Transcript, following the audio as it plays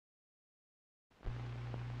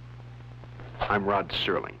I'm Rod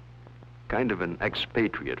Serling, kind of an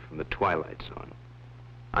expatriate from the Twilight Zone.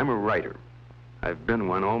 I'm a writer. I've been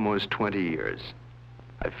one almost 20 years.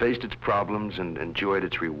 I've faced its problems and enjoyed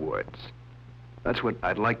its rewards. That's what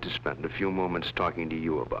I'd like to spend a few moments talking to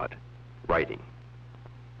you about, writing.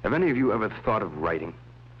 Have any of you ever thought of writing?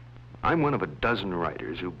 I'm one of a dozen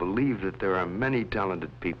writers who believe that there are many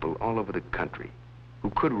talented people all over the country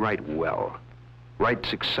who could write well, write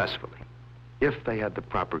successfully, if they had the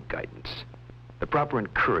proper guidance, the proper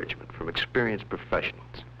encouragement from experienced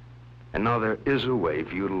professionals. And now there is a way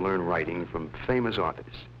for you to learn writing from famous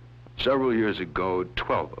authors. Several years ago,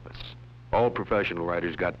 12 of us, all professional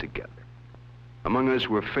writers, got together. Among us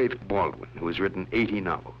were Faith Baldwin, who has written 80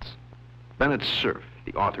 novels, Bennett Cerf,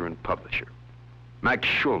 the author and publisher, Max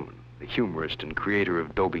Schulman, the humorist and creator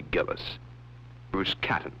of Dobie Gillis, Bruce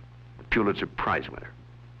Catton, the Pulitzer Prize winner.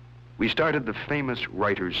 We started the famous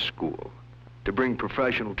Writers' School to bring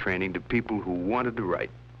professional training to people who wanted to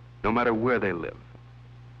write, no matter where they live.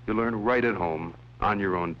 You learn right at home on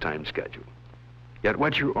your own time schedule. Yet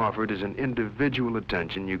what you're offered is an individual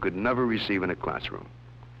attention you could never receive in a classroom.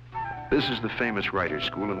 This is the famous Writers'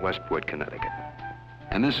 School in Westport, Connecticut.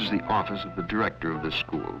 And this is the office of the director of the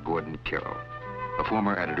school, Gordon Carroll, a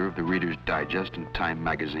former editor of the Reader's Digest and Time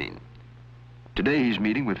magazine. Today he's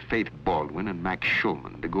meeting with Faith Baldwin and Max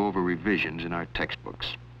Schulman to go over revisions in our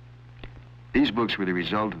textbooks. These books were the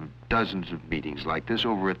result of dozens of meetings like this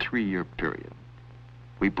over a 3-year period.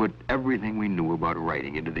 We put everything we knew about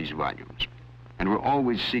writing into these volumes, and we're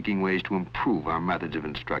always seeking ways to improve our methods of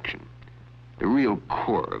instruction. The real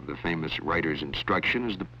core of the famous writer's instruction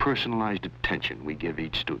is the personalized attention we give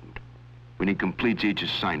each student. When he completes each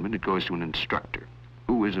assignment, it goes to an instructor,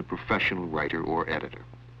 who is a professional writer or editor.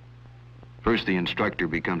 First, the instructor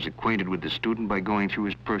becomes acquainted with the student by going through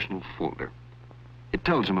his personal folder. It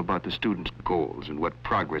tells him about the student's goals and what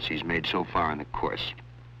progress he's made so far in the course.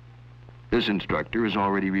 This instructor has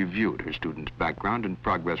already reviewed her student's background and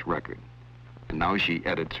progress record, and now she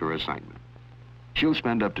edits her assignment. She'll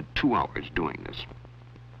spend up to 2 hours doing this.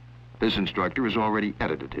 This instructor has already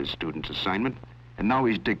edited his student's assignment, and now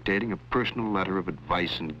he's dictating a personal letter of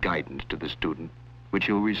advice and guidance to the student, which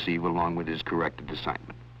he'll receive along with his corrected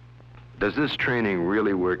assignment. Does this training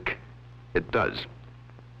really work? It does.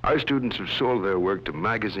 Our students have sold their work to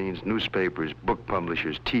magazines, newspapers, book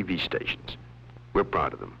publishers, TV stations. We're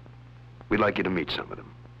proud of them. We'd like you to meet some of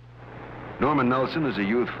them. Norma Nelson is a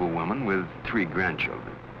youthful woman with 3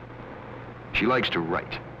 grandchildren. She likes to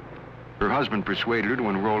write. Her husband persuaded her to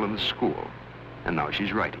enroll in the school, and now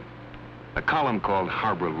she's writing a column called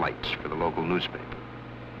Harbor Lights for the local newspaper.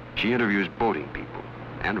 She interviews boating people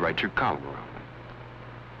and writes her column around them.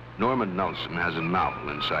 Norma Nelson has a novel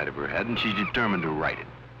inside of her head, and she's determined to write it.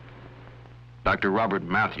 Dr. Robert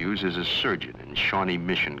Matthews is a surgeon in Shawnee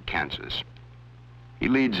Mission, Kansas. He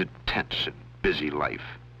leads a tense and busy life,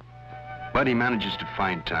 but he manages to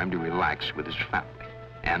find time to relax with his family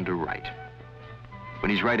and to write.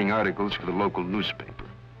 When he's writing articles for the local newspaper,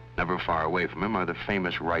 never far away from him are the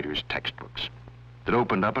famous writer's textbooks that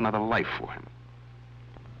opened up another life for him.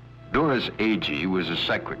 Doris Agee was a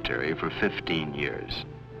secretary for 15 years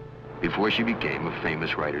before she became a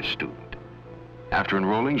famous writer's student. After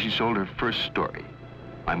enrolling, she sold her first story,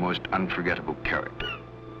 My Most Unforgettable Character,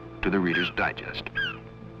 to the Reader's Digest.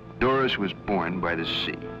 Doris was born by the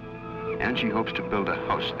sea, and she hopes to build a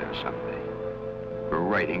house there someday. Her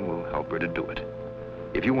writing will help her to do it.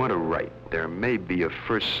 If you want to write, there may be a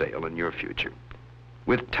first sale in your future.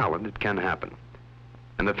 With talent, it can happen.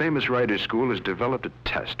 And the famous Writers' School has developed a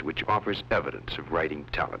test which offers evidence of writing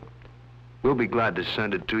talent. We'll be glad to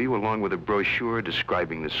send it to you along with a brochure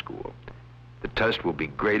describing the school. The test will be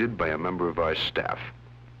graded by a member of our staff.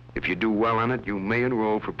 If you do well on it, you may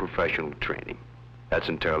enroll for professional training. That's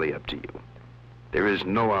entirely up to you. There is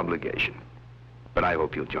no obligation, but I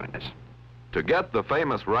hope you'll join us. To get the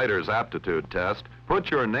famous Writer's Aptitude Test,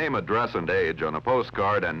 put your name, address, and age on a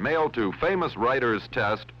postcard and mail to Famous Writer's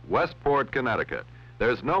Test, Westport, Connecticut.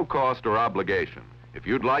 There's no cost or obligation. If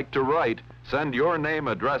you'd like to write, send your name,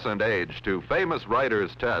 address, and age to Famous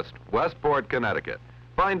Writer's Test, Westport, Connecticut.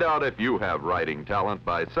 Find out if you have writing talent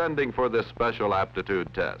by sending for this special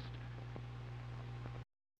aptitude test.